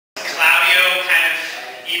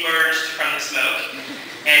to smoke.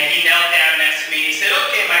 And he knelt down next to me and he said,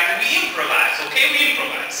 okay, Michael, we improvise, okay? We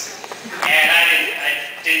improvise. And I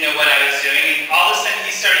didn't know what I was doing. And all of a sudden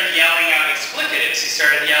he started yelling out explicatives. He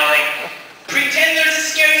started yelling, pretend there's a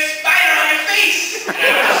scary spider on your face. And I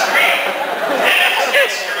would just scream. And I just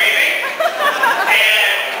started screaming.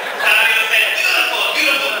 And Fabio said, beautiful,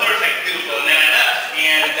 beautiful, perfect, beautiful. And then I left.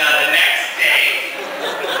 And the next day,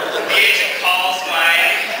 the agent calls my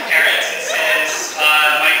parents and says,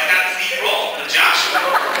 Mike's got the lead role of Joshua.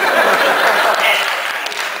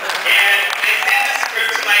 And they send the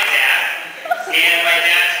script to my dad. And my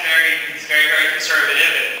dad's he's very, very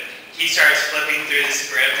conservative. And he starts flipping through the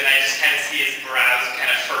script, and I just kind of see his brows kind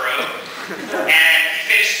of furrow. And he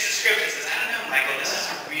finishes the script and says, I don't know, Michael, this is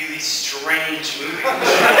a really strange movie.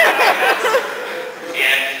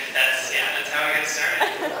 And that's how I got started.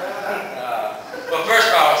 Well, first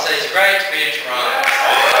of all, I want to say it's great to be in Toronto.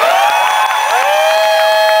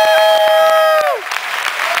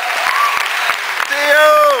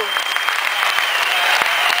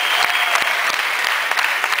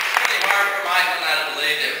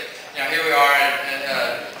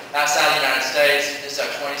 Outside the United States, this is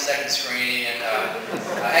our 22nd screening, and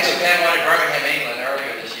actually we had one in Birmingham, England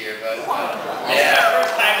earlier this year, but yeah.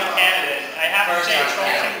 First time in Canada. I have to say,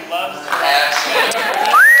 Trollton loves it. Absolutely.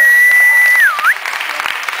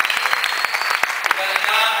 But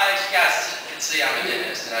as you guys can see, I'm a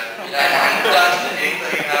dentist, and I've done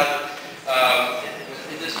anything.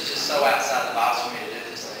 This was just so outside the box for me to do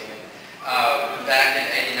this thing. And, back in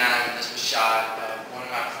 '89 when this was shot, one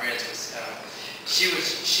of my friends was. She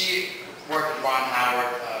worked with Ron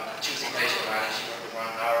Howard. She was a patient of mine, and she worked with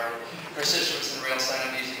Ron Howard. Her sister was in the Real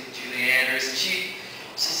Sound of Music, Julie Andrews, and she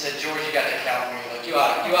said, George, you got that California look. You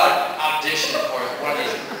ought to audition for one of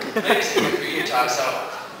these movies for Utah. So,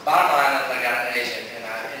 bottom line, I got an agent, and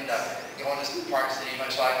I ended up going to Park City,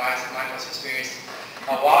 much like Michael's experience.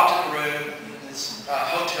 I walked in the room, this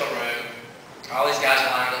hotel room. All these guys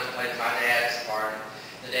lined up to play my dad's part,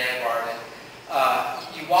 the dad part.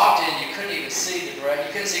 You walked in, you couldn't even see the director.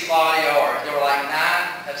 You couldn't see Claudio, or there were like 9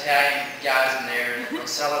 Italian guys in there.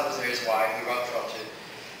 Marcella was there, his wife. We wrote Troll too.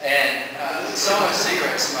 And so much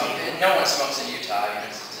cigarette smoke. And no one smokes in Utah. You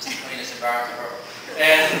know, it's just the cleanest environment in the world.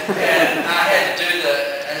 And I had to do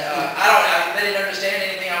they didn't understand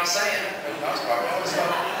anything I was saying. For the most part, no one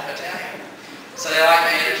spoke Italian. So they liked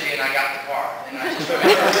my energy, and I got the part. And I remember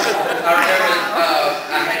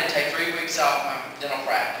I had to take 3 weeks off my dental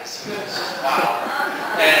practice. It was just wild.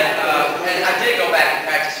 And I did go back and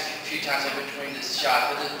practice a few times in between this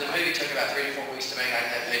shot, but the movie took about 3 to 4 weeks to make. I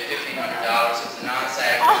had paid $1,500. It was a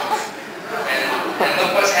non-SAG movie. And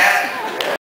look what's happened.